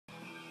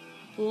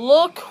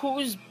Look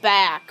who's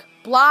back.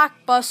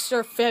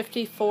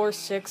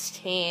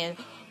 Blockbuster5416.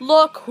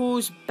 Look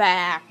who's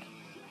back.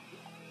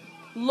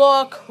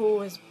 Look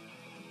who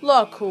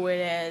it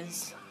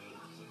is.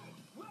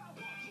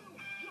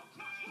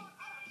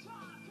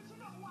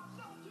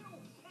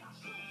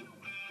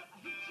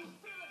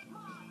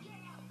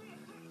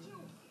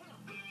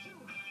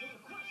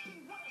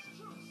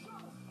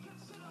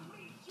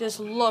 Just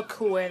look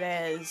who it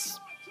is.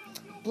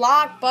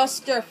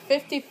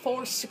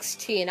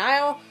 Blockbuster5416.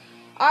 I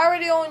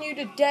already own you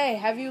today.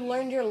 Have you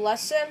learned your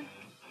lesson?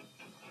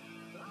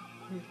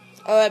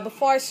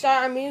 Before I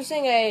start, I'm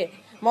using a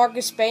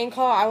Marcus Spain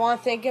call. I want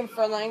to thank him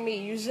for letting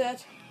me use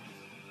it.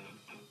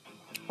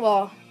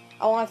 Well,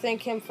 I want to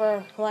thank him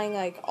for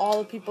letting all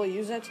the people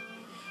use it.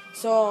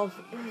 So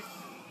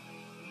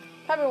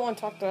probably won't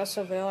talk the rest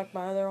of it like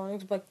my other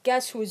ones. But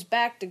guess who's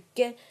back to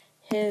get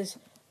his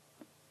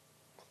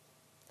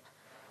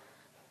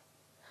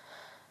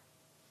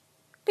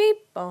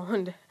beep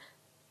boned?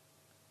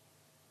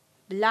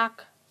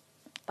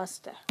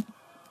 Blockbuster.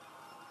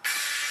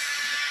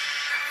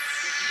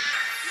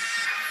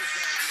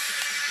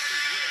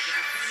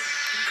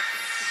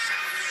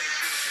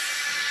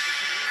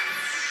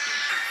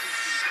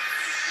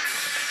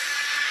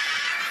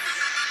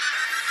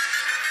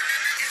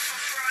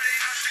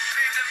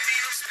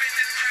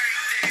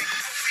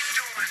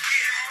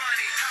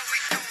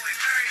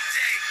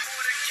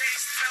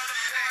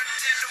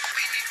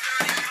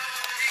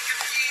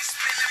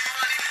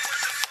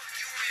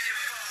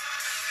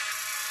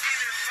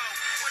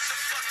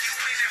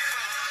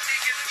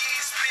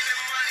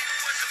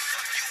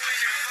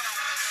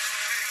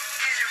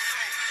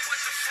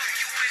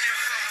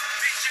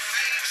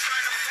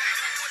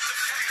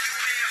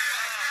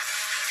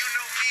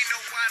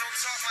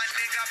 Talk my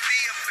nigga, be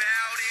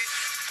about it.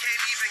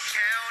 Can't even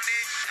count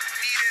it.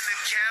 Need an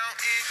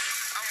accountant.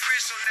 I'm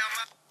rich, so now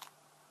my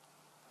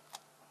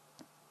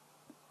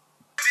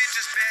bitch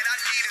is bad. I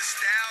need a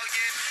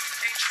stallion.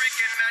 Ain't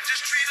tricking, I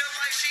just treat her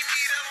like she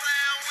need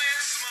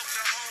allowance. Smoke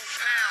the whole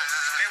pound,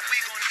 and we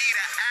gon' need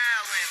an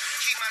Allen.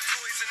 Keep my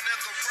toys in the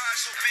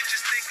garage so bitches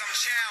think I'm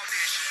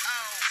childish.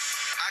 Oh,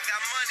 I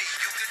got money,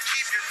 you can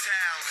keep your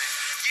talent.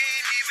 You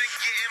ain't even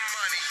getting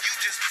money, you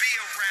just be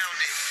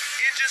around it.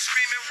 Engine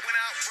screaming when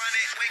I run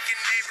it.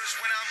 Waking neighbors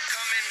when I'm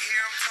coming.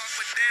 Hear them talk,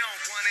 but they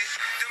don't want it.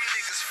 Them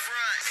niggas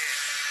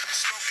frontin'.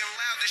 Smoking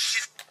loud, this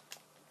shit.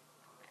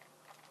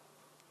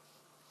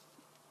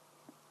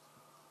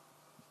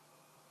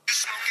 You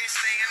smoke ain't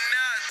saying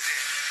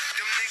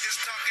nothing. Them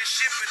niggas talking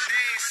shit, but they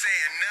ain't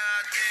saying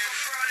nothing.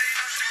 Friday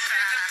up the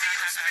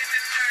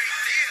spending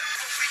everything.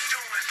 What we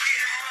doing?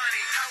 Getting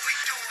money. How we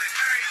doing?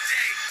 Every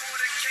day. For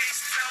the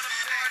case, tell the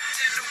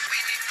bartender we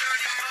need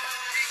 30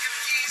 more. Nigga,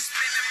 you ain't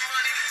spending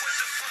money. What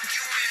the fuck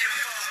you in it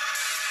for?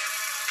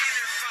 In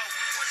it for?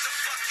 What the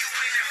fuck you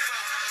in it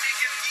for?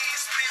 Nigga, you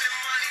ain't spending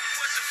money.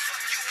 What the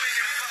fuck you in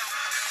it for?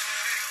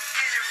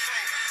 In it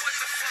for? What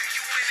the fuck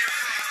you in it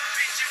for?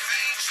 Bitch, if you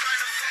ain't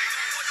trying to fuck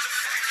them, what the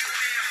fuck you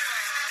in it for?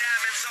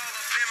 Diamonds all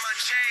up in my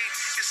chain.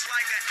 It's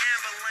like an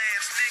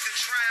ambulance. Nigga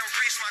try and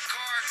race my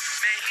car.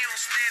 Man, he don't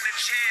stand a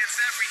chance.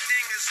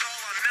 Everything is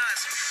all on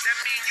us. That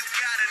mean you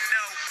gotta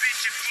know.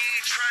 Bitch, if you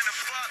ain't trying to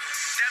fuck,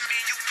 that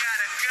mean you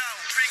gotta go.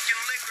 Drinking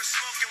liquor,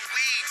 smoking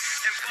weed,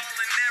 and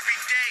ballin' every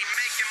day.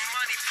 Making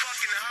money,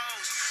 fucking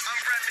hoes. I'm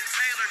reppin'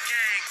 Taylor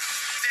Gang.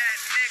 That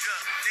nigga.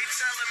 They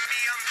telling me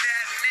I'm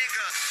that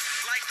nigga.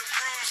 Like the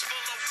room's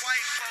full of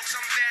white folks,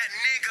 I'm that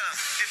nigga.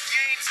 If you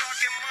ain't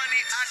talking money,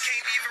 I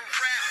can't even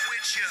rap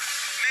with you.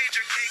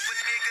 Major cake, but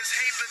niggas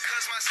hate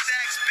because my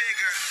stack's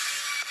bigger.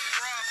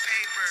 Raw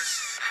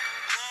papers,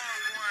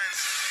 long ones.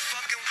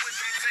 Fucking with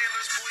them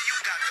tailors, boy, you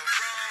got the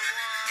wrong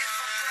one. If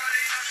I'm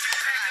Friday up to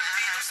pay the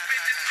beat, I'm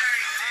spending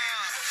everything.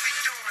 What we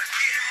doing?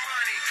 Getting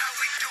money. How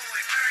we do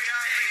it? Every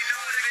day.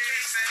 Know the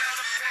case, tell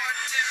the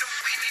bartender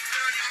we need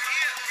 30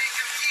 more.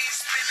 Nigga, you ain't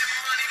spending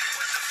money.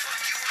 What the fuck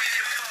you in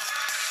it for?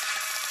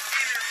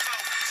 In it for?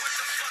 What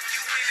the fuck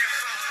you in it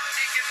for?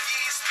 Nigga, you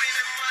ain't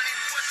spending money.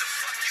 What the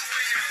fuck you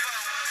in it for?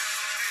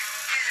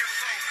 In it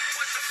for?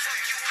 What the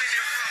fuck you in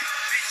it for?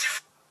 Bitch, you.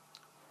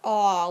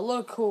 Aw,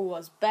 look who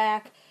was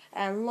back,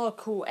 and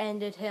look who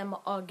ended him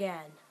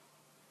again.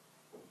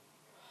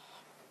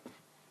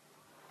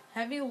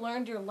 Have you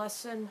learned your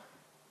lesson,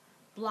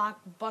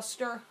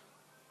 Blockbuster?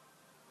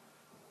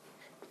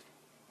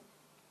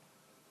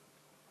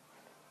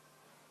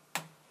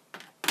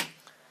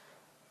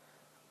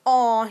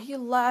 Aw, he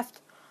left.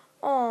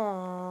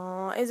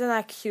 Aw, isn't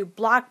that cute?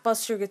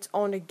 Blockbuster gets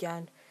owned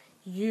again.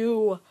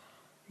 You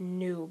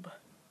noob.